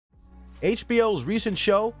HBO's recent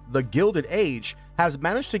show, The Gilded Age, has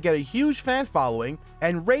managed to get a huge fan following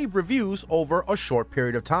and rave reviews over a short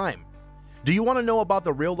period of time. Do you want to know about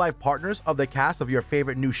the real-life partners of the cast of your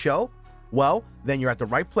favorite new show? Well, then you're at the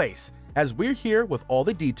right place, as we're here with all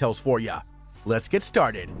the details for you. Let's get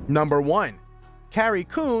started. Number 1. Carrie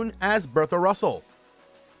Coon as Bertha Russell.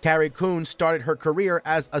 Carrie Coon started her career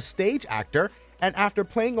as a stage actor, and after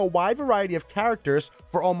playing a wide variety of characters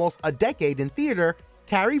for almost a decade in theater,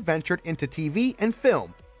 Carrie ventured into TV and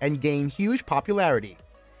film and gained huge popularity.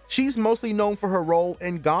 She's mostly known for her role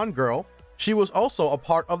in Gone Girl. She was also a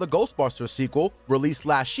part of the Ghostbusters sequel released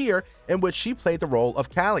last year, in which she played the role of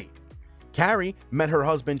Callie. Carrie met her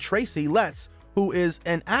husband Tracy Letts, who is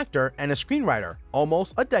an actor and a screenwriter,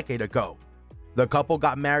 almost a decade ago. The couple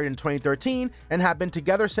got married in 2013 and have been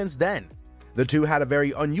together since then. The two had a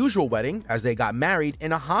very unusual wedding, as they got married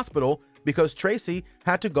in a hospital because Tracy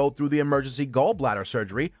had to go through the emergency gallbladder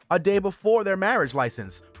surgery a day before their marriage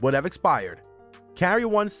license would have expired. Carrie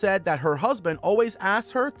once said that her husband always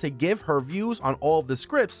asked her to give her views on all of the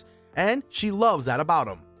scripts, and she loves that about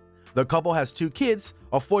him. The couple has 2 kids,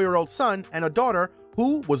 a 4-year-old son and a daughter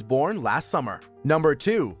who was born last summer. Number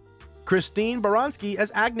 2. Christine Baranski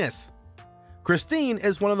as Agnes. Christine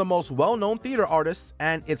is one of the most well-known theater artists,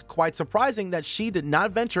 and it's quite surprising that she did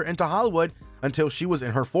not venture into Hollywood until she was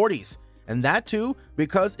in her 40s, and that too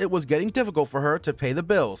because it was getting difficult for her to pay the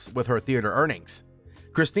bills with her theater earnings.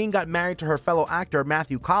 Christine got married to her fellow actor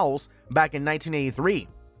Matthew Cowles back in 1983.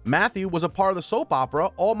 Matthew was a part of the soap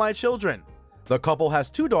opera All My Children. The couple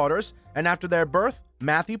has 2 daughters, and after their birth,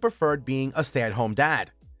 Matthew preferred being a stay-at-home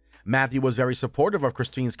dad. Matthew was very supportive of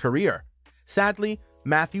Christine's career. Sadly,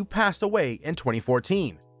 Matthew passed away in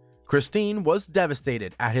 2014. Christine was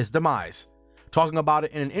devastated at his demise. Talking about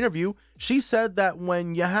it in an interview, she said that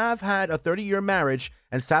when you have had a 30-year marriage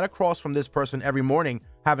and sat across from this person every morning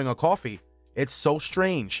having a coffee, it's so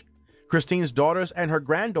strange. Christine's daughters and her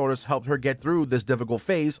granddaughters helped her get through this difficult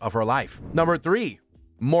phase of her life. Number 3.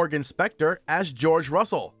 Morgan Spector as George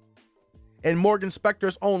Russell. In Morgan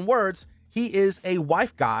Spector's own words, he is a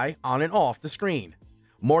wife guy on and off the screen.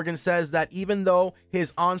 Morgan says that even though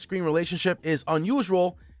his on-screen relationship is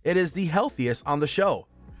unusual, it is the healthiest on the show.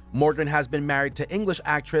 Morgan has been married to English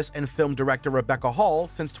actress and film director Rebecca Hall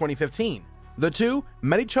since 2015. The two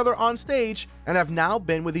met each other on stage and have now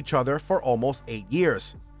been with each other for almost 8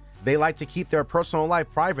 years. They like to keep their personal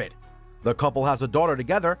life private. The couple has a daughter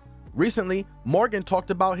together. Recently, Morgan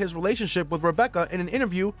talked about his relationship with Rebecca in an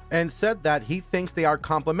interview and said that he thinks they are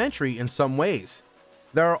complementary in some ways.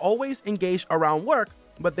 They are always engaged around work,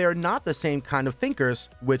 but they are not the same kind of thinkers,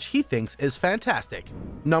 which he thinks is fantastic.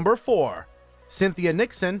 Number 4. Cynthia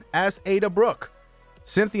Nixon as Ada Brooke.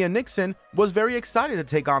 Cynthia Nixon was very excited to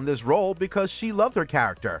take on this role because she loved her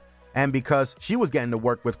character, and because she was getting to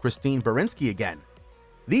work with Christine Baranski again.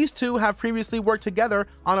 These two have previously worked together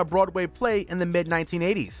on a Broadway play in the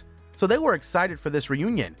mid-1980s, so they were excited for this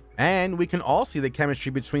reunion, and we can all see the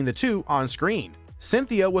chemistry between the two on screen.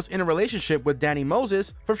 Cynthia was in a relationship with Danny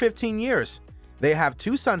Moses for 15 years. They have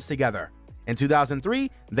 2 sons together. In 2003,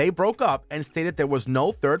 they broke up and stated there was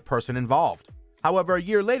no third person involved. However, a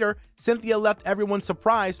year later, Cynthia left everyone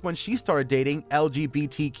surprised when she started dating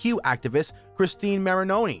LGBTQ activist Christine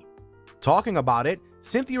Marinoni. Talking about it,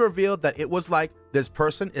 Cynthia revealed that it was like, this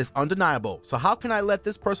person is undeniable, so how can I let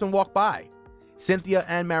this person walk by? Cynthia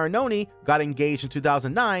and Marinoni got engaged in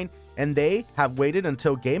 2009, and they have waited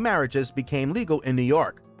until gay marriages became legal in New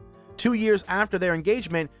York. 2 years after their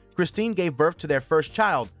engagement, Christine gave birth to their first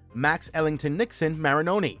child, Max Ellington Nixon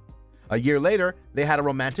Marinoni. A year later, they had a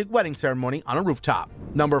romantic wedding ceremony on a rooftop.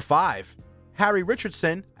 Number 5. Harry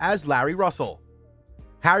Richardson as Larry Russell.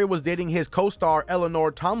 Harry was dating his co-star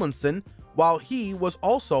Eleanor Tomlinson while he was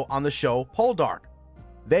also on the show Poldark.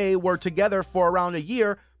 They were together for around a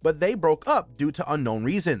year, but they broke up due to unknown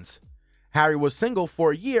reasons. Harry was single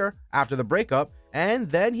for a year after the breakup,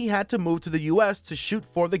 and then he had to move to the US to shoot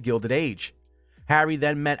for The Gilded Age. Harry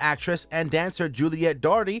then met actress and dancer Juliette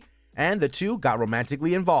Doherty, and the two got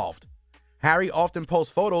romantically involved. Harry often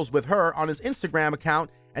posts photos with her on his Instagram account,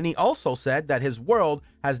 and he also said that his world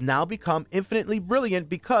has now become infinitely brilliant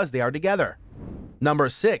because they are together. Number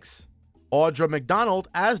 6. Audra McDonald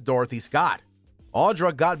as Dorothy Scott.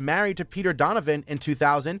 Audra got married to Peter Donovan in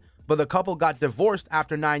 2000, but the couple got divorced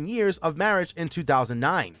after 9 years of marriage in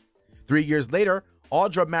 2009. 3 years later,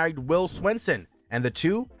 Audra married Will Swenson, and the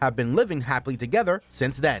two have been living happily together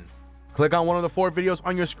since then. Click on one of the 4 videos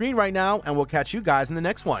on your screen right now, and we'll catch you guys in the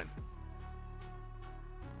next one.